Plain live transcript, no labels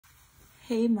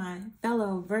Hey my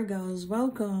fellow Virgos,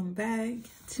 welcome back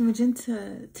to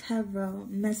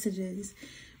MagentaTarotMessages.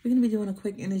 We're going to be doing a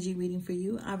quick energy reading for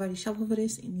you. I've already shuffled for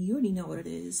this and you already know what it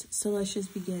is. So let's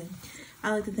just begin.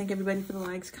 I'd like to thank everybody for the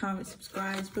likes, comments,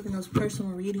 subscribes, booking those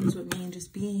personal readings with me and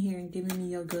just being here and giving me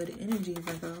your good energy,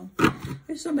 Virgo.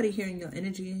 There's somebody here in your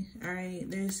energy, all right?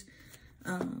 There's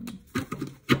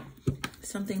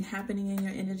something happening in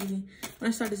your energy. When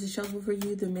I started to shuffle for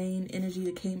you, the main energy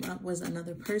that came up was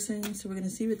another person. So we're going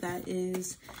to see what that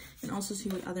is and also see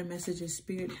what other messages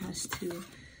Spirit has to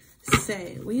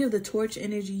say. We have the torch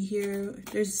energy here.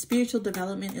 There's spiritual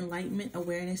development, enlightenment,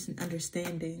 awareness, and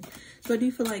understanding. So I do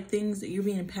feel like things that you're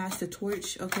being passed the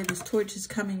torch. Okay, this torch is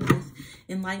coming with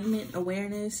enlightenment,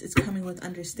 awareness. It's coming with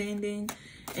understanding.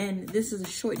 And this is a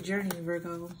short journey,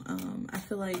 Virgo. I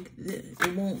feel like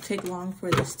it won't take long for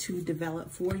this to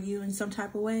develop for you in some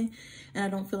type of way. And I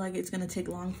don't feel like it's going to take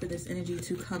long for this energy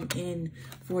to come in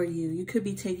for you. You could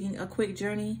be taking a quick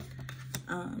journey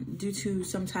due to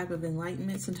some type of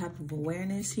enlightenment, some type of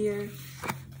awareness here.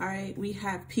 All right, we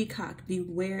have Peacock,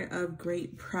 beware of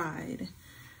great pride.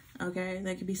 Okay,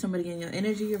 that could be somebody in your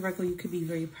energy, or Virgo, you could be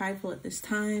very prideful at this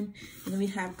time. And then we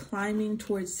have climbing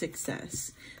towards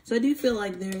success. So I do feel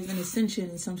like there's an ascension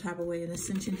in some type of way, an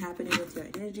ascension happening with your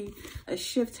energy, a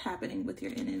shift happening with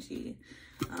your energy.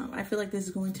 I feel like this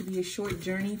is going to be a short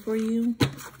journey for you.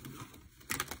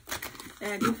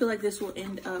 And I do feel like this will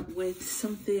end up with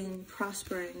something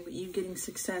prospering, with you getting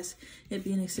success, it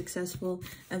being a successful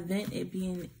event, it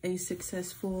being a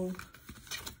successful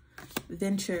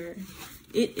venture.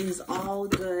 It is all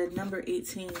good. Number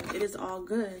 18. It is all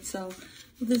good. So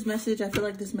with this message, I feel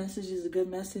like this message is a good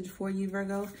message for you,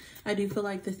 Virgo. I do feel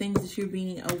like the things that you're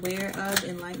being aware of,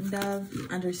 enlightened of,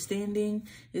 understanding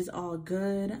is all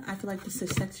good. I feel like the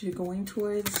success you're going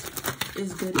towards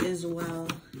is good as well.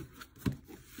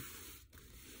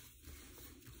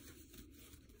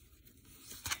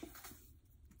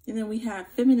 And then we have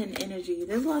feminine energy.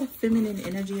 There's a lot of feminine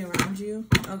energy around you.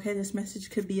 Okay, this message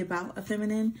could be about a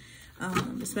feminine.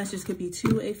 This message could be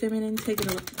to a feminine. Take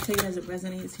it as it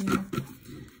resonates here.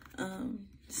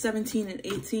 17 and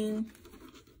 18.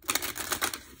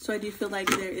 So I do feel like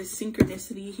there is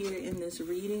synchronicity here in this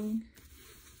reading.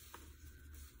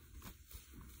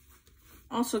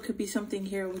 Also could be something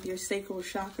here with your sacral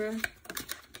chakra.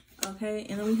 Okay,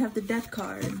 and then we have the death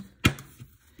card.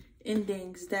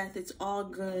 Endings, death, it's all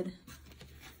good.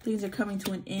 Things are coming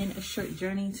to an end, a short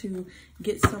journey to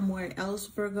get somewhere else,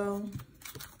 Virgo.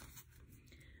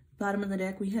 Bottom of the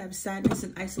deck, we have sadness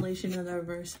and isolation in the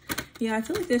reverse. Yeah, I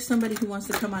feel like there's somebody who wants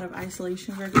to come out of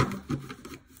isolation, Virgo.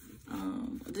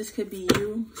 This could be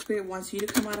you. Spirit wants you to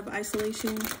come out of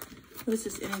isolation. What is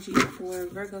this energy for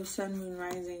Virgo, Sun, Moon,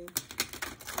 Rising,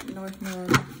 North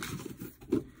Node,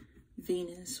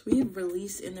 Venus? We have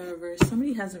release in the reverse.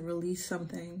 Somebody hasn't released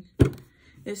something.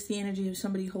 It's the energy of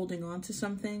somebody holding on to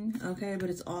something, okay? But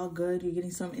it's all good. You're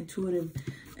getting some intuitive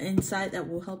insight that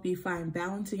will help you find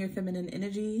balance in your feminine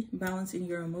energy, balance in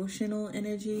your emotional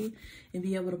energy, and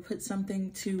be able to put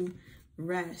something to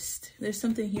rest. There's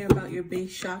something here about your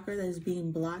base chakra that is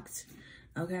being blocked,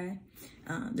 okay?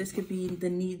 This could be the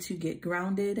need to get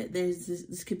grounded.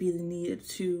 This could be the need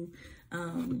to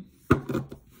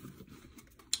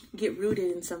get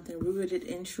rooted in something, rooted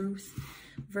in truth,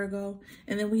 Virgo.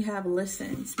 And then we have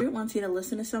listen. Spirit wants you to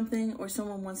listen to something, or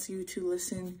someone wants you to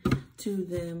listen to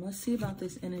them. Let's see about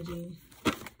this energy.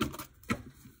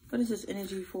 What is this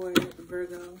energy for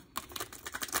Virgo?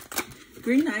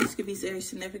 Green eyes could be very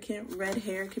significant. Red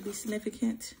hair could be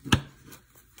significant.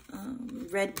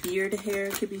 Red beard hair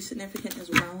could be significant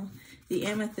as well. The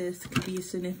amethyst could be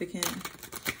significant.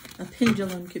 A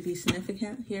pendulum could be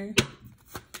significant here.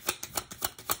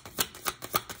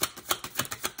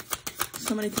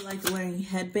 Somebody could like wearing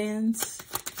headbands.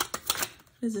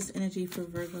 What is this energy for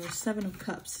Virgo? 7 of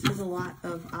Cups. There's a lot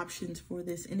of options for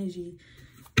this energy.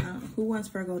 Who wants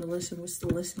Virgo to listen? What's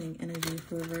the listening energy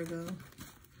for Virgo?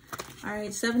 All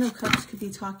right, 7 of Cups could be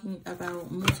talking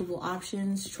about multiple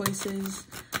options, choices,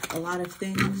 a lot of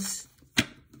things.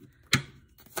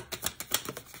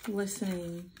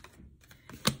 Listening.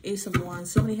 Ace of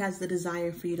Wands. Somebody has the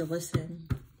desire for you to listen.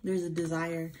 There's a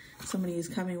desire. Somebody is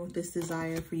coming with this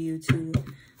desire for you to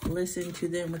listen to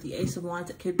them. With the Ace of Wands,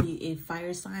 it could be a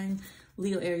fire sign,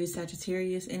 Leo, Aries,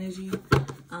 Sagittarius energy.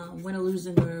 Win or lose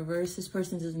in the reverse. This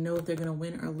person doesn't know if they're going to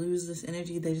win or lose this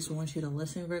energy. They just want you to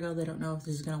listen, Virgo. They don't know if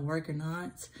this is going to work or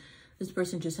not. This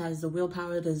person just has the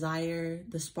willpower, the desire,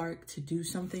 the spark to do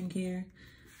something here.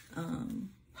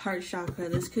 Heart chakra.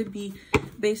 This could be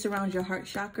based around your heart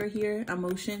chakra here,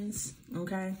 emotions,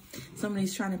 okay?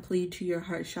 Somebody's trying to plead to your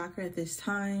heart chakra at this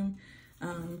time.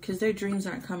 because their dreams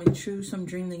aren't coming true. Some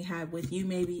dream they had with you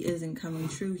maybe isn't coming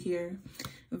true here,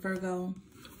 Virgo.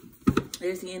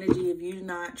 There's the energy of you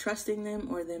not trusting them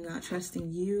or them not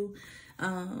trusting you.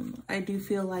 I do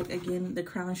feel like, again, the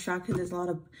crown chakra, there's a lot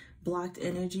of blocked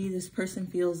energy. This person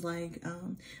feels like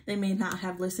they may not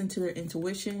have listened to their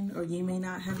intuition, or you may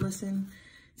not have listened.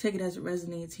 Take it as it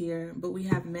resonates here. But we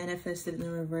have manifested in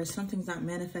the reverse. Something's not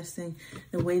manifesting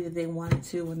the way that they want it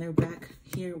to when they're back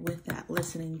here with that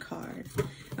listening card.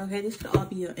 Okay, this could all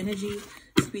be your energy.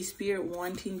 This could be spirit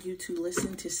wanting you to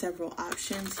listen to several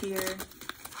options here.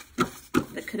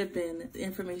 That could have been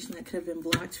information that could have been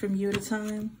blocked from you at a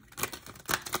time.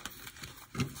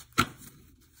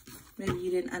 Maybe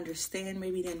you didn't understand.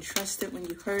 Maybe you didn't trust it when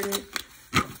you heard it.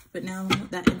 But now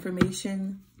that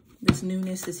information, this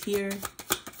newness is here.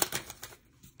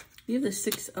 You have the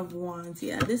 6 of Wands.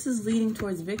 Yeah, this is leading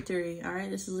towards victory. All right,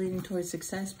 this is leading towards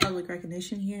success, public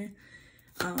recognition here.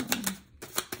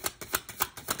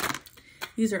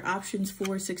 These are options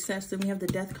for success. Then we have the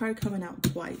Death card coming out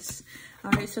twice.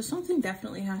 All right, so something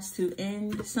definitely has to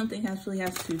end. Something definitely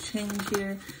has to change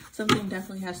here. Something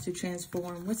definitely has to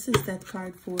transform. What's this Death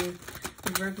card for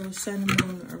Virgo, Sun,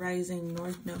 Moon, Rising,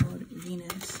 North Node,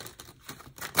 Venus?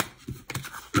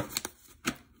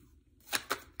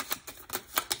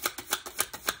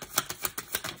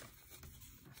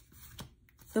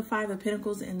 The 5 of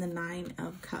Pentacles and the 9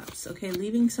 of Cups. Okay,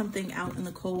 leaving something out in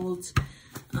the colds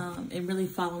and really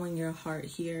following your heart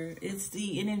here. It's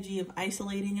the energy of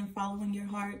isolating and following your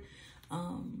heart.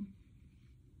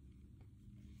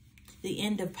 The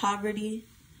end of poverty.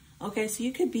 Okay, so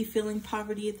you could be feeling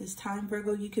poverty at this time,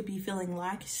 Virgo. You could be feeling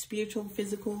lack, spiritual,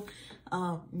 physical,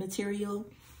 material,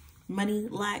 money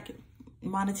lack,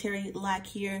 monetary lack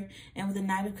here. And with the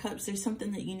Knight of Cups, there's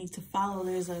something that you need to follow.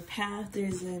 There's a path,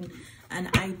 there's an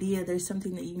idea, there's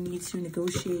something that you need to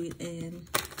negotiate and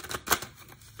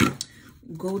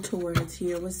go towards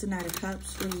here. What's the Knight of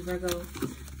Cups? What is Virgo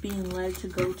being led to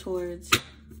go towards?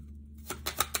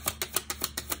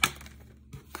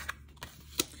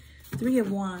 3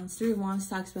 of Wands. 3 of Wands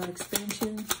talks about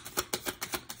expansion,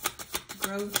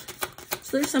 growth.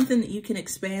 So there's something that you can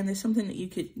expand. There's something that you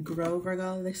could grow,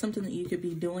 Virgo. There's something that you could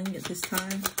be doing at this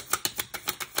time.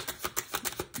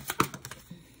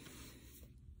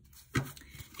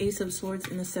 Ace of Swords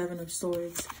and the 7 of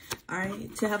Swords. All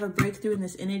right, to have a breakthrough in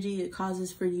this energy, it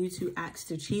causes for you to act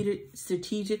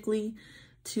strategically,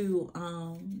 to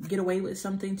get away with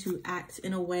something, to act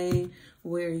in a way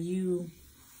where you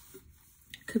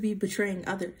could be betraying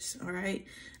others, all right?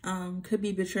 Could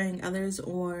be betraying others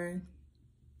or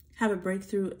have a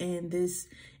breakthrough in this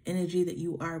energy that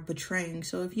you are betraying.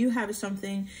 So if you have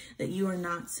something that you are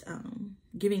not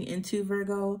giving into,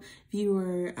 Virgo, if you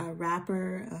were a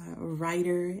rapper, a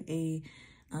writer, a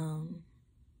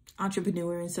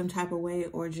entrepreneur in some type of way,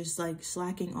 or just like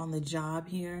slacking on the job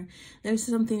here, there's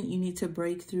something that you need to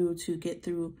break through, to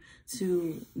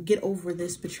get over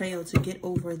this betrayal, to get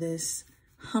over this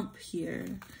hump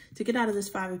here, to get out of this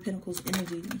 5 of Pentacles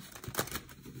energy.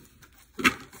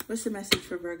 What's the message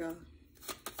for Virgo?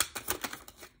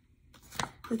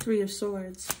 The 3 of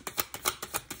Swords.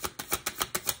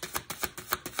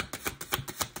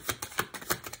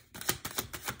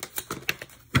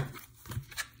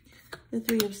 The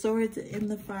 3 of Swords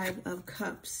and the 5 of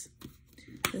Cups.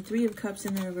 The 3 of Cups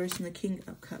in the reverse and the King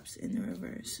of Cups in the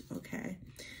reverse. Okay.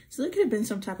 So there could have been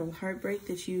some type of heartbreak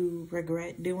that you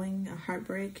regret doing, a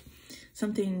heartbreak.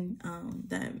 Something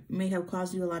that may have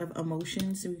caused you a lot of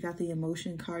emotions. We got the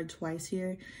emotion card twice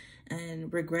here.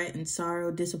 And regret and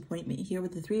sorrow, disappointment here.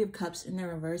 With the 3 of Cups in the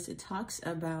reverse, it talks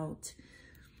about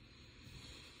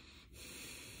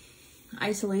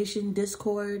isolation,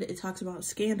 discord. It talks about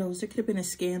scandals. There could have been a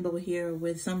scandal here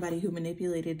with somebody who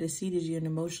manipulated, deceived you, and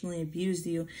emotionally abused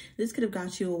you. This could have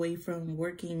got you away from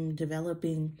working,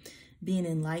 developing, being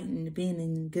enlightened, being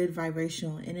in good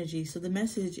vibrational energy. So the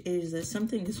message is that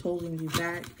something is holding you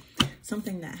back.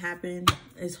 Something that happened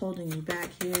is holding you back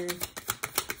here.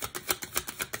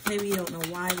 Maybe you don't know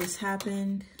why this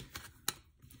happened.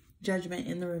 Judgment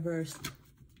in the reverse.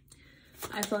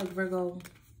 I feel like Virgo,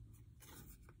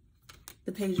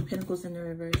 the Page of Pentacles in the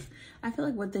reverse. I feel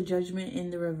like with the Judgment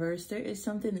in the reverse, there is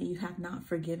something that you have not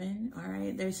forgiven, all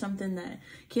right? There's something that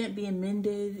can't be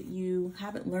amended. You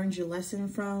haven't learned your lesson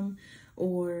from,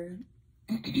 or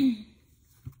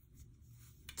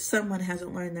someone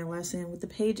hasn't learned their lesson. With the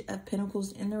Page of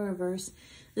Pentacles in the reverse,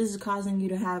 this is causing you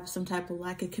to have some type of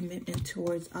lack of commitment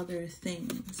towards other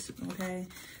things, okay?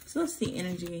 So that's the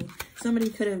energy. Somebody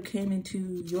could have came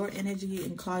into your energy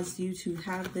and caused you to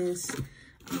have this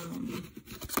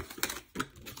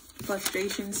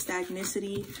frustration,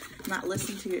 stagnicity, not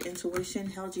listening to your intuition,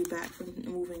 held you back from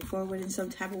moving forward in some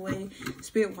type of way.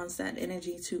 Spirit wants that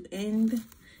energy to end.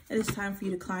 It is time for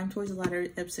you to climb towards a ladder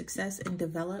of success and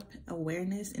develop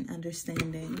awareness and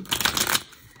understanding.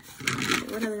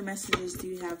 What other messages do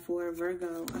you have for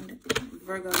Virgo?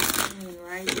 Virgo, Sun, Moon,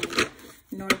 Rising,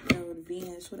 North Node,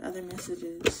 Venus. What other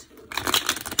messages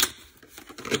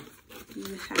do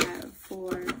you have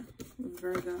for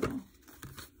Virgo?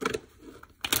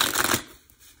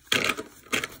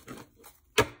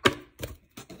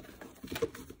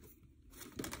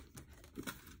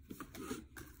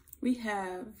 We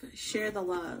have share the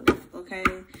love, okay?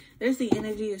 There's the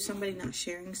energy of somebody not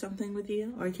sharing something with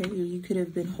you. Okay, you could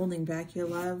have been holding back your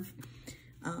love,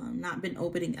 not been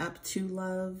opening up to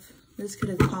love. This could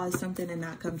have caused something to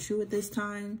not come true at this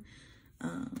time.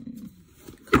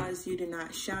 Caused you to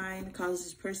not shine, caused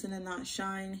this person to not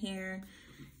shine here.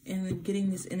 And getting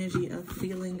this energy of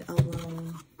feeling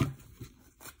alone.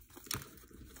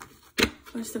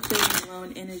 What's the feeling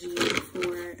alone energy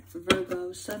for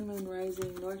Virgo, Sun, Moon,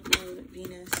 Rising, North Node,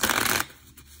 Venus?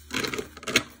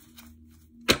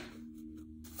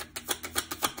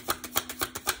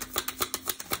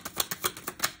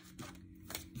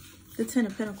 The Ten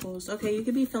of Pentacles. Okay, you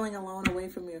could be feeling alone away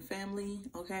from your family,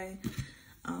 okay?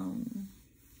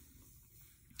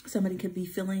 Somebody could be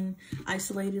feeling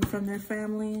isolated from their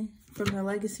family, from their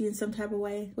legacy in some type of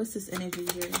way. What's this energy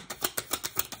here?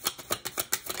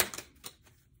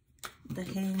 The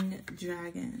Hanged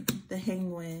Dragon, the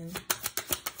Hanged,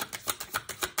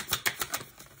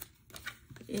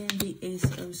 and the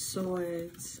Ace of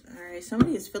Swords. All right,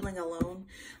 somebody is feeling alone.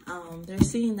 They're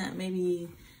seeing that maybe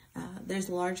there's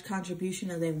a large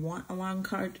contribution, or they want a long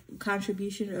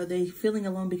contribution, or they feeling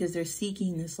alone because they're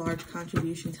seeking this large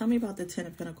contribution. Tell me about the Ten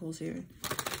of Pentacles here.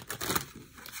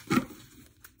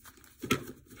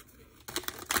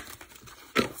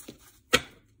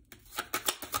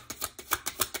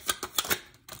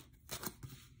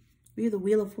 We have the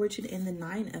Wheel of Fortune and the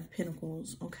Nine of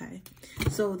Pentacles. Okay,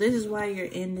 so this is why you're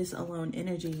in this alone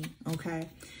energy. Okay,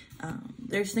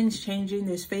 there's things changing.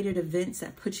 There's fated events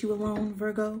that put you alone,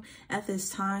 Virgo, at this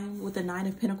time. With the Nine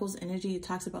of Pentacles energy, it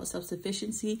talks about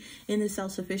self-sufficiency. In this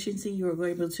self-sufficiency, you are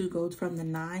able to go from the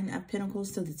Nine of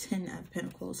Pentacles to the Ten of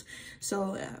Pentacles.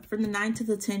 So from the 9 to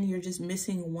the 10, you're just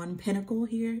missing one pentacle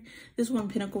here. This one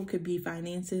pentacle could be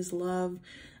finances, love,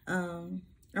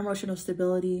 emotional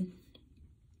stability,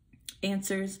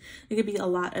 answers. There could be a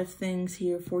lot of things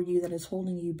here for you that is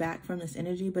holding you back from this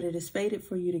energy, but it is fated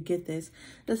for you to get this.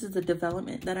 This is the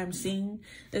development that I'm seeing.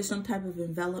 There's some type of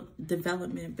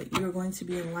development, but you're going to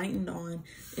be enlightened on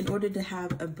in order to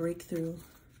have a breakthrough.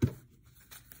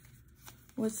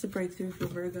 What's the breakthrough for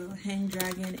Virgo? Hanged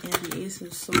Dragon and the Ace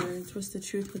of Swords. What's the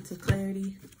truth with the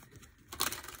clarity?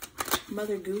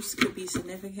 Mother Goose could be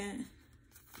significant.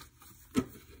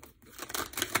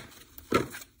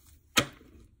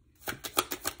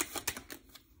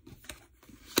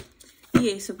 The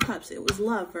Ace of Cups, it was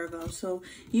love, Virgo. So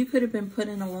you could have been put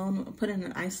in alone, put in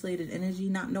an isolated energy,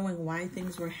 not knowing why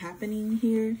things were happening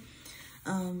here.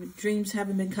 Dreams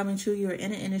haven't been coming true. You're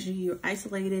in an energy, you're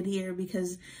isolated here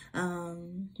because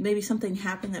maybe something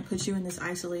happened that put you in this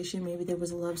isolation. Maybe there was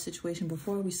a love situation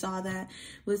before. We saw that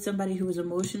with somebody who was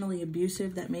emotionally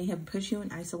abusive that may have put you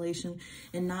in isolation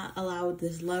and not allowed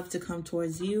this love to come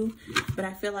towards you. But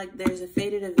I feel like there's a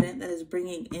fated event that is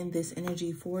bringing in this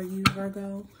energy for you,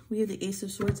 Virgo. We have the Ace of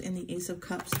Swords and the Ace of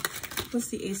Cups. What's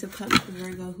the Ace of Cups for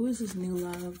Virgo? Who is this new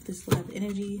love, this love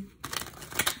energy?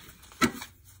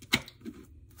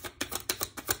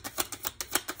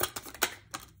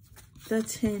 The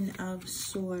Ten of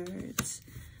Swords.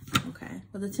 Okay.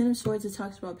 Well, the Ten of Swords, it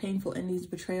talks about painful endings,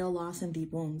 betrayal, loss, and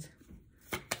deep wounds.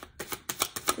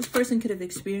 This person could have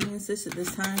experienced this at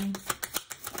this time.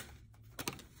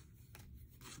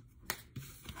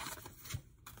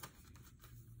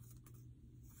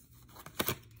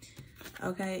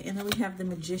 Okay, and then we have the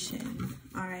Magician.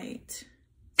 All right.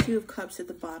 Two of Cups at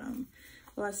the bottom.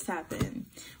 Let's tap in.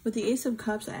 With the Ace of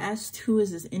Cups, I asked who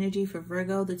is this energy for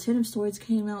Virgo. The Ten of Swords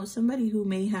came out. Somebody who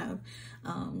may have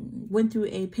went through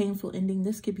a painful ending.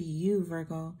 This could be you,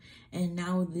 Virgo. And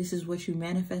now this is what you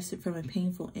manifested from a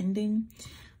painful ending.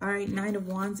 All right, Nine of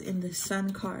Wands in the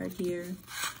Sun card here.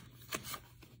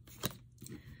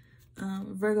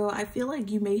 Virgo, I feel like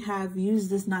you may have used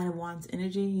this Nine of Wands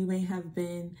energy. You may have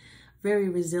been very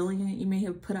resilient. You may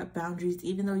have put up boundaries.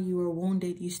 Even though you were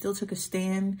wounded, you still took a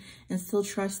stand and still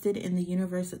trusted in the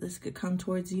universe that this could come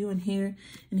towards you. And here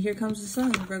comes the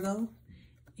sun, Virgo.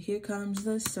 Here comes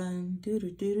the sun.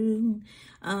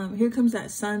 Here comes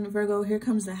that sun, Virgo. Here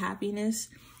comes the happiness.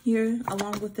 here,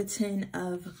 along with the 10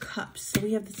 of Cups. So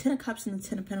we have the 10 of Cups and the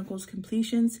 10 of Pentacles,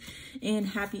 completions and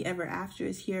happy ever after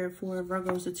is here for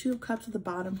Virgos. The 2 of Cups at the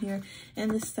bottom here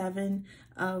and the 7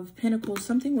 of Pentacles.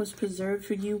 Something was preserved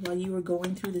for you while you were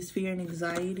going through this fear and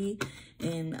anxiety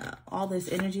and all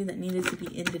this energy that needed to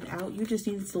be ended out. You just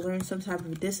needed to learn some type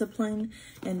of discipline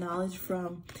and knowledge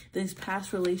from this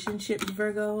past relationship,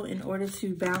 Virgo, in order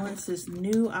to balance this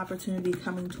new opportunity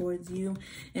coming towards you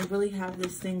and really have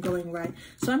this thing going right.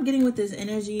 So I'm getting with this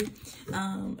energy,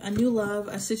 a new love,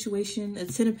 a situation, a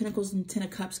 10 of Pentacles and 10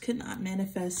 of Cups could not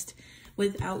manifest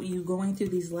without you going through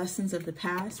these lessons of the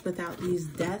past, without these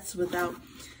deaths, without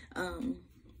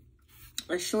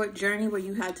a short journey where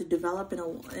you had to develop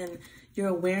in your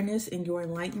awareness and your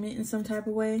enlightenment in some type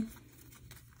of way.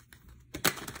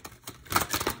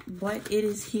 But it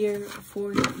is here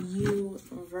for you,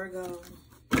 Virgo.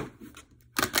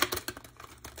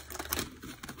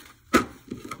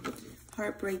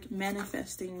 Heartbreak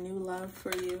manifesting new love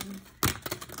for you.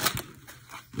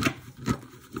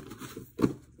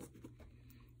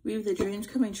 We have the dreams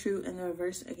coming true in the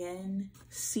reverse again.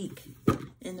 Seek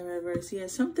in the reverse. Yeah,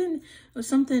 something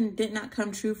did not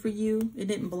come true for you. It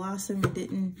didn't blossom. It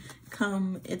didn't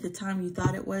come at the time you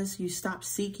thought it was. You stopped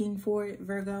seeking for it,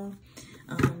 Virgo.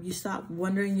 You stopped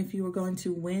wondering if you were going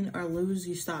to win or lose.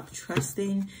 You stopped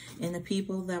trusting in the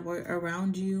people that were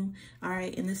around you. All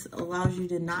right. And this allows you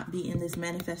to not be in this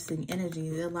manifesting energy.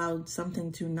 It allowed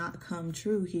something to not come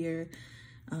true here.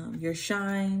 Your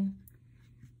shine,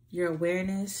 your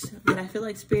awareness. But I feel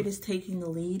like Spirit is taking the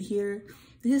lead here.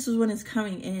 This is when it's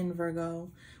coming in,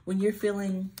 Virgo. When you're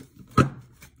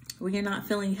not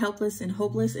feeling helpless and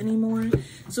hopeless anymore.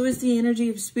 So it's the energy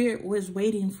of Spirit was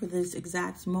waiting for this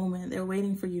exact moment. They're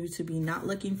waiting for you to be not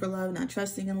looking for love, not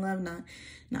trusting in love,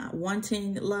 not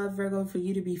wanting love, Virgo, for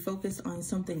you to be focused on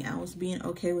something else, being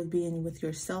okay with being with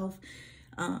yourself,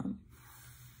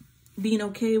 being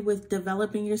okay with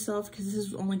developing yourself, because this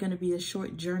is only going to be a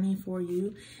short journey for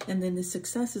you. And then the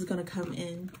success is going to come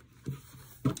in.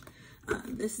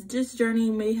 This journey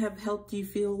may have helped you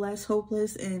feel less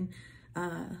hopeless and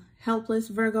helpless,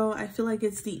 Virgo. I feel like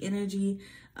it's the energy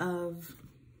of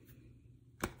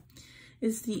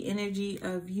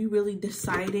you really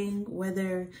deciding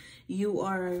whether you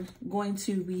are going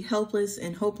to be helpless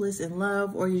and hopeless in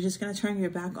love, or you're just going to turn your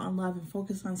back on love and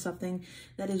focus on something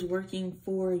that is working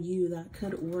for you, that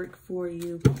could work for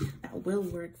you, that will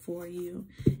work for you.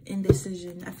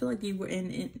 Indecision. I feel like you were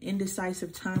in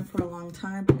indecisive time for a long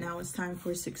time, but now it's time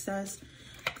for success.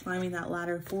 Climbing that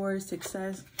ladder for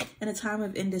success. And a time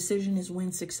of indecision is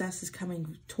when success is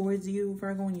coming towards you,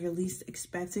 Virgo, when you're least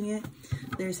expecting it.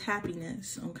 There's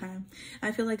happiness, okay?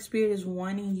 I feel like Spirit is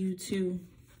wanting you to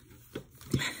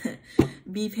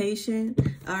be patient,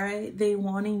 all right? They're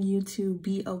wanting you to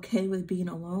be okay with being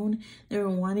alone. They're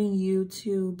wanting you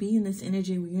to be in this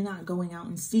energy where you're not going out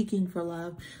and seeking for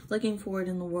love, looking for it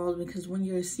in the world, because when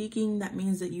you're seeking, that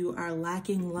means that you are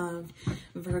lacking love,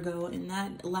 Virgo, and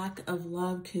that lack of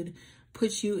love could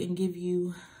put you and give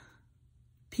you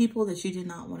people that you did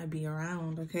not want to be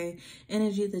around, okay?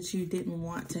 Energy that you didn't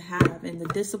want to have, and the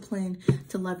discipline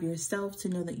to love yourself, to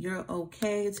know that you're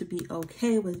okay, to be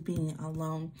okay with being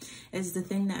alone is the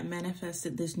thing that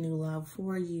manifested this new love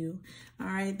for you, all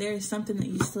right? There is something that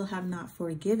you still have not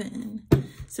forgiven,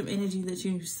 some energy that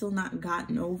you've still not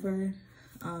gotten over.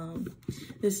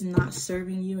 This is not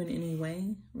serving you in any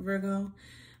way, Virgo.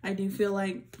 I do feel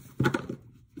like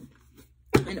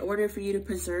in order for you to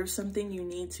preserve something, you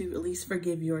need to at least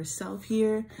forgive yourself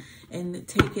here and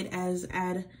take it as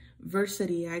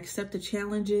adversity. I accept the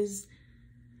challenges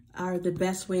are the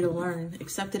best way to learn.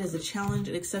 Accept it as a challenge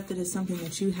and accept it as something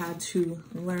that you had to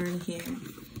learn here.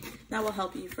 That will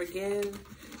help you forgive.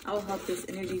 I will help this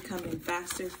energy come in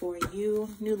faster for you.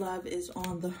 New love is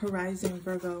on the horizon,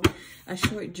 Virgo. A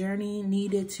short journey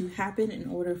needed to happen in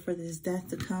order for this death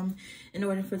to come, in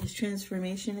order for this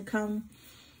transformation to come.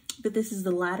 But this is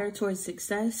the ladder towards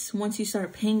success. Once you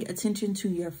start paying attention to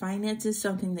your finances,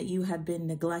 something that you have been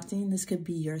neglecting, this could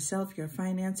be yourself, your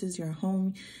finances, your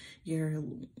home, your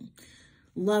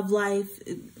love life.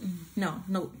 No,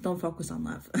 don't focus on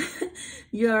love.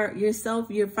 Yourself,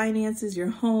 your finances, your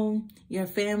home, your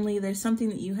family. There's something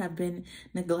that you have been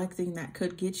neglecting that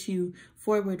could get you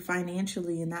forward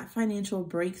financially, and that financial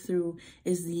breakthrough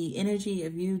is the energy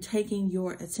of you taking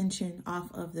your attention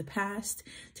off of the past,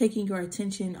 taking your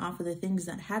attention off of the things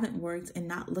that haven't worked, and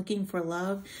not looking for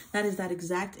love. That is that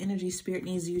exact energy Spirit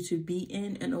needs you to be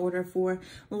in order for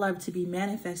love to be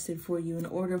manifested for you, in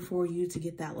order for you to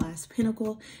get that last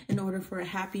pinnacle, in order for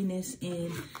happiness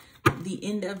and the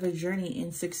end of a journey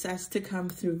and success to come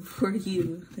through for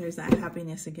you. There's that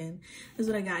happiness again. This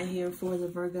is what I got here for the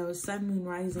Virgo. Sun, Moon,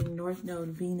 Rising, North Node,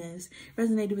 Venus.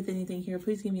 Resonated with anything here,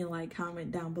 please give me a like,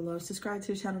 comment down below. Subscribe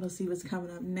to the channel to see what's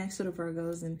coming up next for the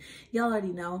Virgos. And y'all already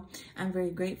know I'm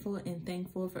very grateful and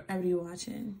thankful for everybody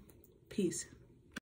watching. Peace.